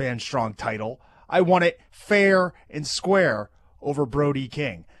New Japan Strong title. I won it fair and square over Brody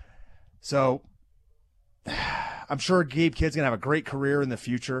King. So I'm sure Gabe Kidd's going to have a great career in the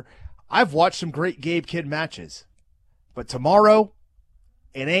future. I've watched some great Gabe Kidd matches. But tomorrow,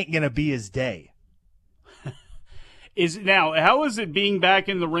 it ain't going to be his day. How is it being back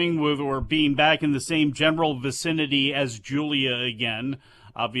in the ring with, or being back in the same general vicinity as Julia again?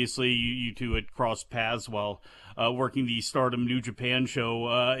 Obviously, you two had crossed paths while working the Stardom New Japan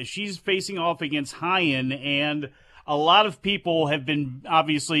show. She's facing off against Hyan, and a lot of people have been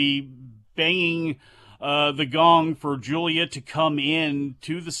obviously banging the gong for Julia to come in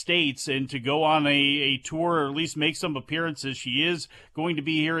to the States and to go on a tour, or at least make some appearances. She is going to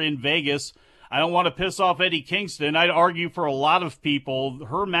be here in Vegas. I don't want to piss off Eddie Kingston. I'd argue for a lot of people,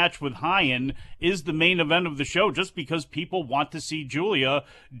 her match with Hyan is the main event of the show just because people want to see Julia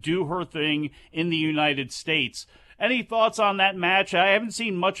do her thing in the United States. Any thoughts on that match? I haven't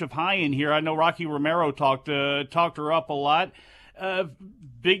seen much of Hyan here. I know Rocky Romero talked her up a lot.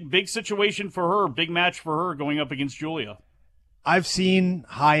 big situation for her, big match for her going up against Julia. I've seen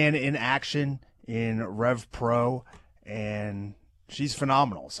Hyen in action in Rev Pro, and she's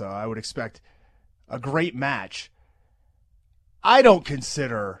phenomenal. So I would expect a great match. I don't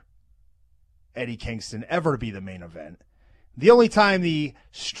consider Eddie Kingston ever to be the main event. The only time the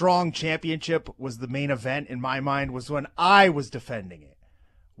Strong Championship was the main event in my mind was when I was defending it.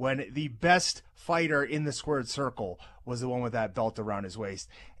 When the best fighter in the squared circle was the one with that belt around his waist.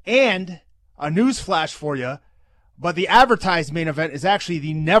 And a news flash for you, but the advertised main event is actually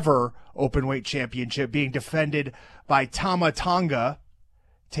the Never Openweight Championship being defended by Tama Tonga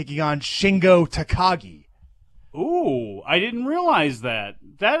taking on Shingo Takagi. Ooh, I didn't realize that.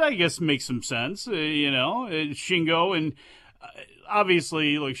 That, I guess, makes some sense. Shingo and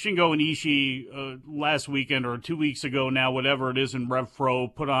obviously, like Shingo and Ishii last weekend or 2 weeks ago now, whatever it is in Rev Pro,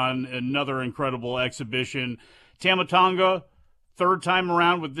 put on another incredible exhibition. Tama Tonga, third time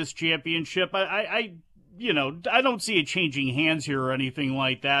around with this championship. I don't see it changing hands here or anything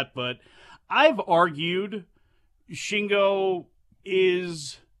like that, but I've argued Shingo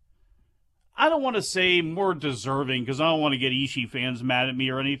is, I don't want to say more deserving because I don't want to get Ishii fans mad at me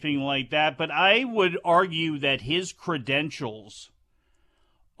or anything like that, but I would argue that his credentials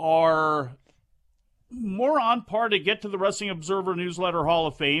are more on par to get to the Wrestling Observer Newsletter Hall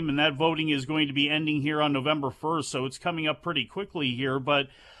of Fame, and that voting is going to be ending here on November 1st, so it's coming up pretty quickly here, but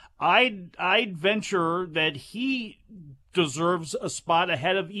I'd venture that he deserves a spot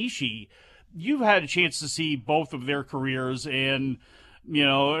ahead of Ishii. You've had a chance to see both of their careers, and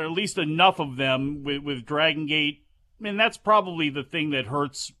at least enough of them with Dragon Gate. And that's probably the thing that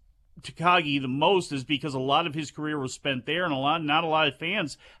hurts Takagi the most, is because a lot of his career was spent there, and not a lot of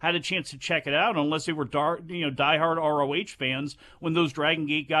fans had a chance to check it out unless they were diehard ROH fans when those Dragon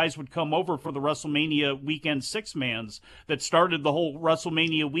Gate guys would come over for the WrestleMania weekend six-mans that started the whole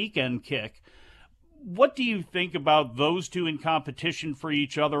WrestleMania weekend kick. What do you think about those two in competition for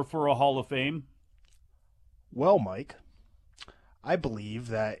each other for a Hall of Fame? Well, Mike, I believe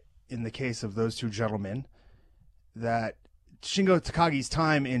that in the case of those two gentlemen, that Shingo Takagi's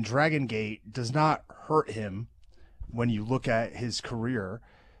time in Dragon Gate does not hurt him when you look at his career,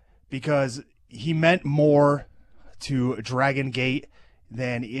 because he meant more to Dragon Gate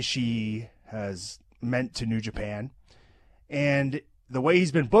than Ishii has meant to New Japan. And the way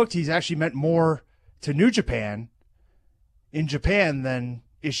he's been booked, he's actually meant more to New Japan in Japan than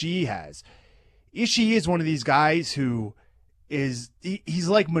Ishii has. Ishii is one of these guys who he's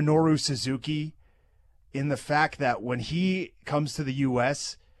like Minoru Suzuki in the fact that when he comes to the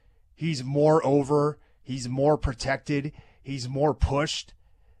U.S., he's more over, he's more protected, he's more pushed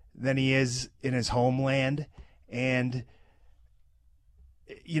than he is in his homeland. And,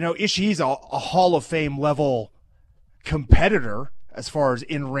 Ishii's a Hall of Fame level competitor as far as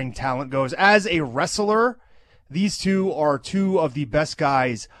in-ring talent goes. As a wrestler, these two are two of the best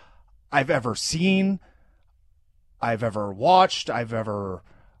guys I've ever seen, I've ever watched, I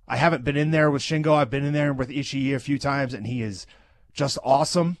haven't been in there with Shingo. I've been in there with Ishii a few times, and he is just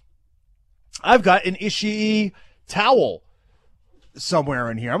awesome. I've got an Ishii towel somewhere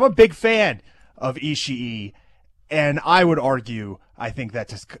in here. I'm a big fan of Ishii, and I would argue, I think that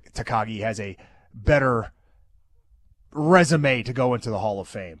Takagi has a better resume to go into the Hall of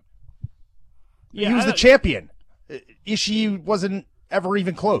Fame. Yeah, he was the champion. Ishii wasn't ever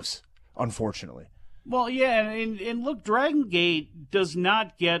even close, unfortunately. Well, yeah, and look, Dragon Gate does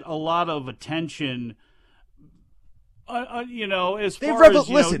not get a lot of attention, as far as,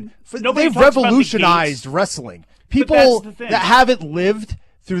 they've revolutionized wrestling. People that haven't lived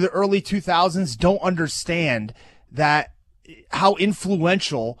through the early 2000s don't understand that how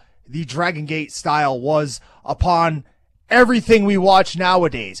influential the Dragon Gate style was upon everything we watch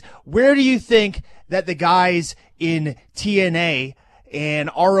nowadays. Where do you think that the guys in TNA and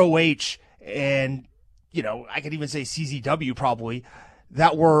ROH and I could even say CZW probably,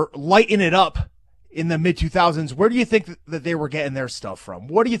 that were lighting it up in the mid-2000s, where do you think that they were getting their stuff from?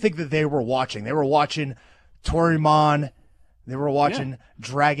 What do you think that they were watching? They were watching Torimon. They were watching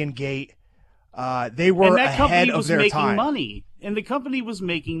Dragon Gate. They were ahead of their time. And the company was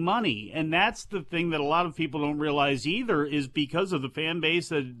making money. And that's the thing that a lot of people don't realize either, is because of the fan base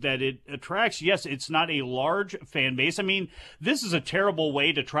that it attracts. Yes, it's not a large fan base. I mean, this is a terrible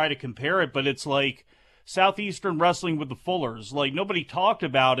way to try to compare it, but it's like Southeastern Wrestling with the Fullers. Like, nobody talked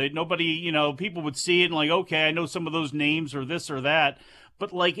about it. Nobody, people would see it and like, okay, I know some of those names or this or that.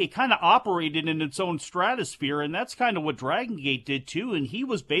 But, like, it kind of operated in its own stratosphere, and that's kind of what Dragon Gate did, too. And he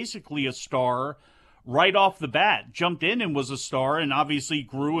was basically a star right off the bat, jumped in and was a star, and obviously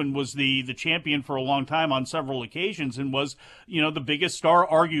grew and was the champion for a long time on several occasions, and was, the biggest star,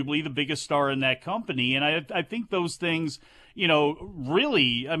 arguably the biggest star in that company. And I think those things,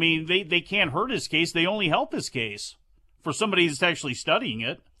 really, I mean, they can't hurt his case. They only help his case for somebody that's actually studying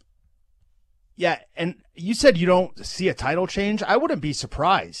it. Yeah, and you said you don't see a title change. I wouldn't be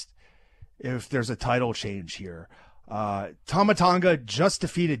surprised if there's a title change here. Tama Tonga just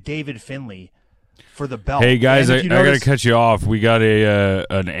defeated David Finlay for the belt. Hey, guys, I got to cut you off. We got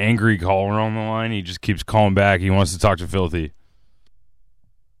an angry caller on the line. He just keeps calling back. He wants to talk to Filthy.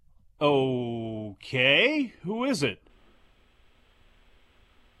 Okay. Who is it?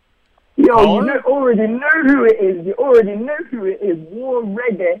 Yo, already know who it is. You already know who it is. War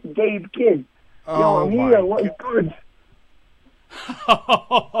Reggae, Gabe Kidd. Yo, I'm here. What's good?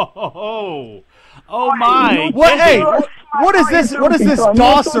 Oh my! What? Hey, what is this? What is this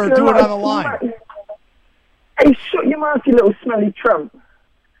Dosser doing on the line? Hey, shut your mouth, you little smelly tramp.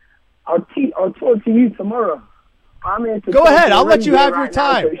 I'll talk to you tomorrow. I'm here to go ahead. I'll let you have your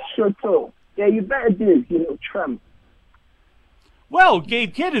time. Now, so shut up. Yeah, you better do, you little tramp. Well,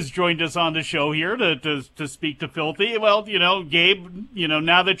 Gabe Kidd has joined us on the show here to speak to Filthy. Well, Gabe,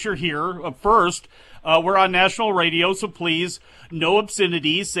 now that you're here, first, we're on national radio, so please, no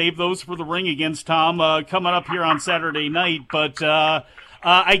obscenities. Save those for the ring against Tom coming up here on Saturday night. But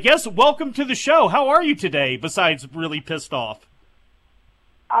I guess welcome to the show. How are you today, besides really pissed off?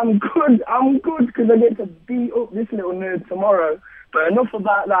 I'm good because I get to beat up this little nerd tomorrow. But enough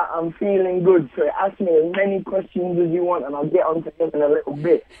about that, I'm feeling good. So ask me as many questions as you want, and I'll get on to him in a little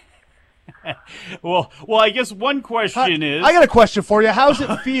bit. well, I guess one question is... I got a question for you. How does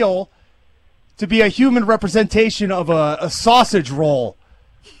it feel to be a human representation of a sausage roll?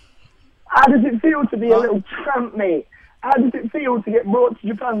 How does it feel to be a little tramp, mate? How does it feel to get brought to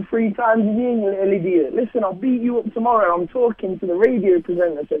Japan 3 times a year, you little idiot? Listen, I'll beat you up tomorrow. I'm talking to the radio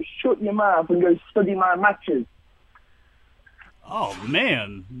presenter, so shut your mouth and go study my matches. Oh,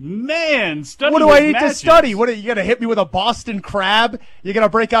 man, study. What do I need matches. to study? What are you going to hit me with a Boston Crab? You're going to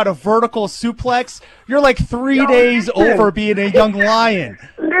break out a vertical suplex? You're like 3 days over being a young lion.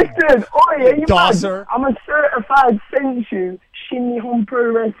 Listen, are you Dosser. mad? I'm a certified Senshu Shinihon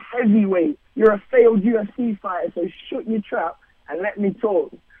Pro Wrestling heavyweight. You're a failed UFC fighter, so shut your trap and let me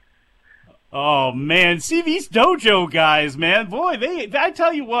talk. Oh, man. See, these dojo guys, man. Boy, I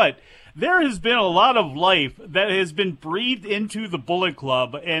tell you what. There has been a lot of life that has been breathed into the Bullet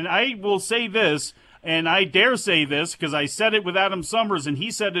Club, and I will say this, and I dare say this, because I said it with Adam Summers, and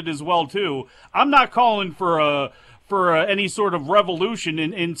he said it as well, too. I'm not calling for any sort of revolution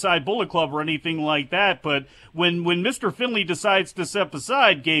inside Bullet Club or anything like that, but when Mr. Finlay decides to step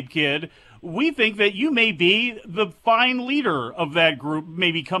aside, Gabe Kidd, we think that you may be the fine leader of that group,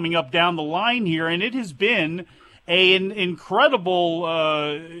 maybe coming up down the line here, and it has been an incredible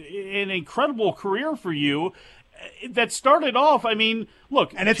career for you that started off. I mean,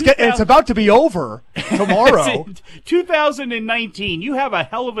 look, and it's about to be over tomorrow. 2019. You have a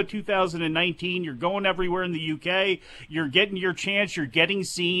hell of a 2019. You're going everywhere in the UK. You're getting your chance. You're getting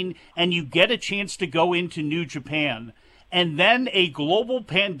seen, and you get a chance to go into New Japan. And then a global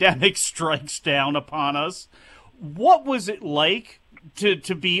pandemic strikes down upon us. What was it like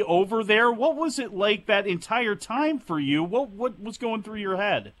to be over there? What was it like that entire time for you? What was going through your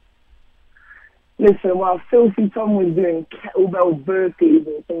head? Listen, while Filthy Tom was doing kettlebell burpees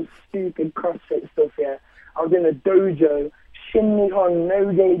and some stupid CrossFit stuff, yeah, I was in a dojo, Shin Nihon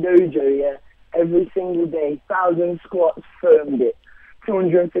No-Day Dojo, yeah, every single day, 1,000 squats, firmed it,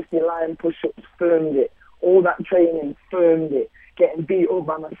 250 lion push-ups, firmed it, all that training, firmed it, getting beat up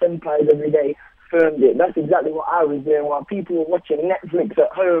by my senpais every day, firmed it. That's exactly what I was doing. While people were watching Netflix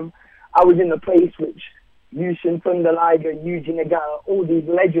at home, I was in the place which Yushin Thunder Liger, Yuji Nagata, all these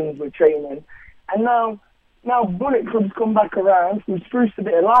legends were training. And now Bullet Club's come back around, we've spruced a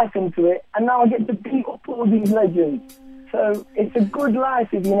bit of life into it, and now I get to beat up all these legends. So it's a good life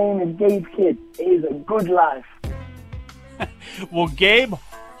if your name is Gabe Kidd. It is a good life. Well, Gabe,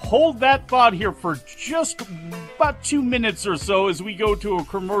 hold that thought here for just about 2 minutes or so as we go to a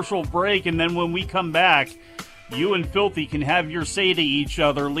commercial break, and then when we come back, you and Filthy can have your say to each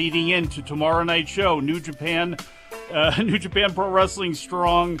other leading into tomorrow night's show. New Japan Pro Wrestling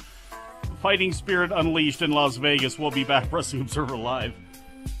Strong, Fighting Spirit Unleashed in Las Vegas. We'll be back. Wrestling Observer Live.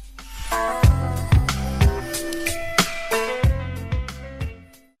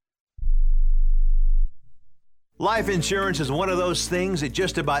 Life insurance is one of those things that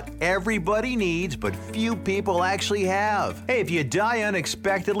just about everybody needs, but few people actually have. Hey, if you die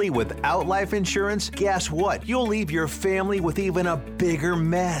unexpectedly without life insurance, guess what? You'll leave your family with even a bigger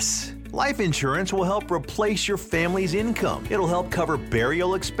mess. Life insurance will help replace your family's income. It'll help cover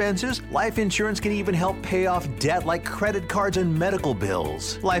burial expenses. Life insurance can even help pay off debt like credit cards and medical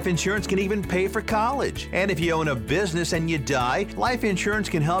bills. Life insurance can even pay for college. And if you own a business and you die, life insurance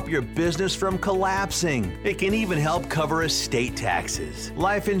can help your business from collapsing. It can even help cover estate taxes.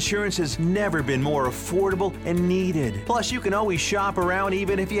 Life insurance has never been more affordable and needed. Plus, you can always shop around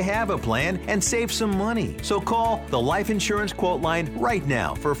even if you have a plan and save some money. So call the Life Insurance Quote Line right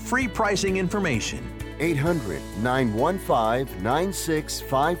now for free pricing information.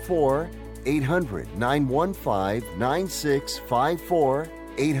 800-915-9654. 800-915-9654.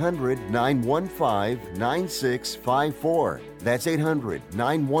 800-915-9654. That's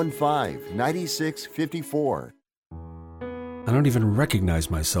 800-915-9654. I don't even recognize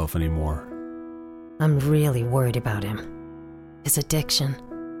myself anymore. I'm really worried about him. His addiction.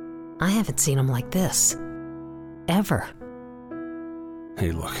 I haven't seen him like this. Ever.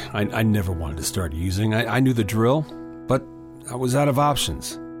 Hey, look, I never wanted to start using. I knew the drill, but I was out of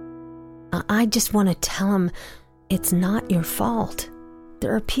options. I just want to tell him it's not your fault.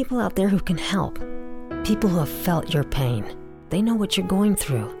 There are people out there who can help. People who have felt your pain. They know what you're going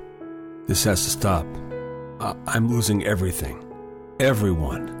through. This has to stop. I'm losing everything.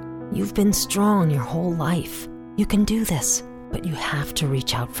 Everyone. You've been strong your whole life. You can do this, but you have to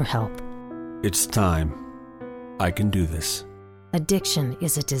reach out for help. It's time. I can do this. Addiction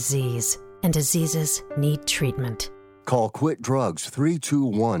is a disease, and diseases need treatment. Call Quit Drugs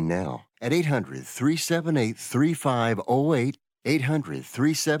 321 now at 800-378-3508.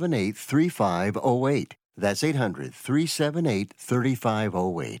 800-378-3508. That's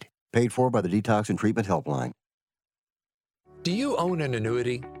 800-378-3508. Paid for by the Detox and Treatment Helpline. Do you own an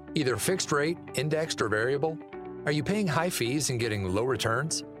annuity, either fixed rate, indexed, or variable? Are you paying high fees and getting low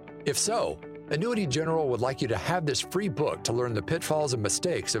returns? If so, Annuity General would like you to have this free book to learn the pitfalls and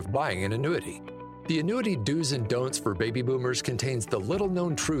mistakes of buying an annuity. The Annuity Do's and Don'ts for Baby Boomers contains the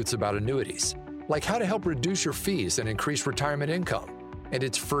little-known truths about annuities, like how to help reduce your fees and increase retirement income. And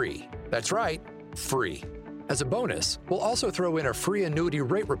it's free. That's right, free. As a bonus, we'll also throw in a free annuity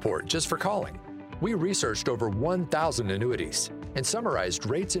rate report just for calling. We researched over 1,000 annuities and summarized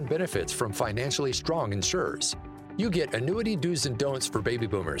rates and benefits from financially strong insurers. You get Annuity Do's and Don'ts for Baby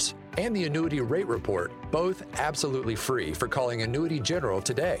Boomers and the Annuity Rate Report, both absolutely free for calling Annuity General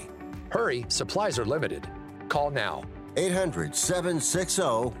today. Hurry, supplies are limited. Call now.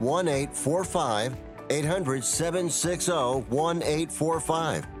 800-760-1845.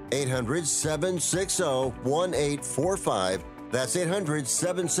 800-760-1845. 800-760-1845. That's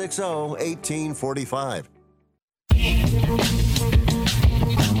 800-760-1845.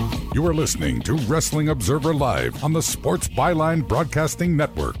 You are listening to Wrestling Observer Live on the Sports Byline Broadcasting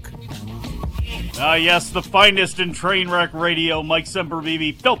Network. Yes, the finest in train wreck radio. Mike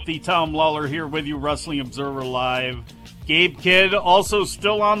Sempervive, Filthy Tom Lawler here with you, Wrestling Observer Live. Gabe Kidd also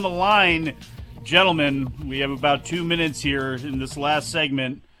still on the line. Gentlemen, we have about 2 minutes here in this last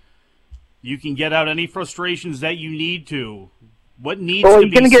segment. You can get out any frustrations that you need to. What needs to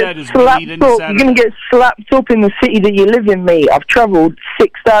be said is what we need in Saturday. You're going to get slapped up in the city that you live in, mate. I've travelled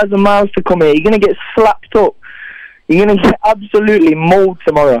 6,000 miles to come here. You're going to get slapped up. You're going to get absolutely mauled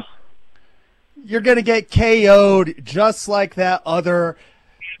tomorrow. You're going to get KO'd just like that other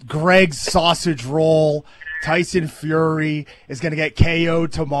Greg's sausage roll. Tyson Fury is going to get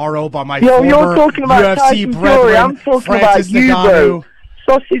KO'd tomorrow by my former you're talking about UFC Tyson brethren, Fury. I'm talking Francis about you, Ngannou. bro.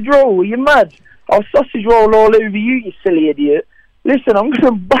 Sausage roll, are you mad? I'll sausage roll all over you silly idiot. Listen, I'm going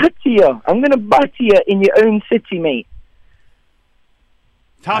to batter you. I'm going to batter you in your own city, mate.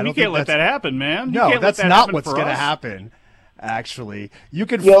 Tom, you can't let that happen, man. No, that's not what's going to happen, actually. You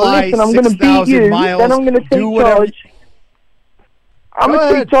can fly listen, 6,000 miles, then I'm going to take charge. I'm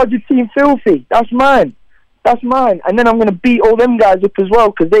going to take charge of Team Filthy. That's mine. That's mine. And then I'm going to beat all them guys up as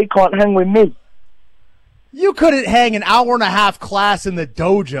well because they can't hang with me. You couldn't hang an hour-and-a-half class in the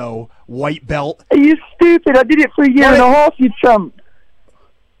dojo, white belt. Are you stupid? I did it for a year and a half, you chump.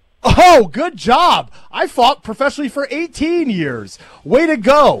 Oh, good job. I fought professionally for 18 years. Way to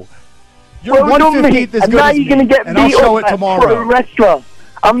go. Your 115th is good as me, and I'll show it tomorrow. Pro wrestler.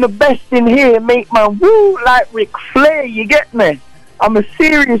 I'm the best in here. Make my woo like Ric Flair, you get me? I'm a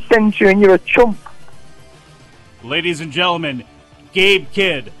serious century and you're a chump. Ladies and gentlemen, Gabe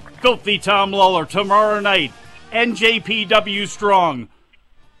Kidd, Filthy Tom Lawler, tomorrow night, NJPW Strong.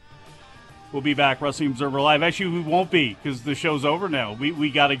 We'll be back, Wrestling Observer Live. Actually, we won't be, because the show's over now.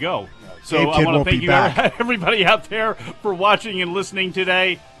 We got to go. So I want to thank you, everybody out there, for watching and listening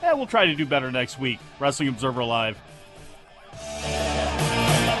today. And we'll try to do better next week. Wrestling Observer Live.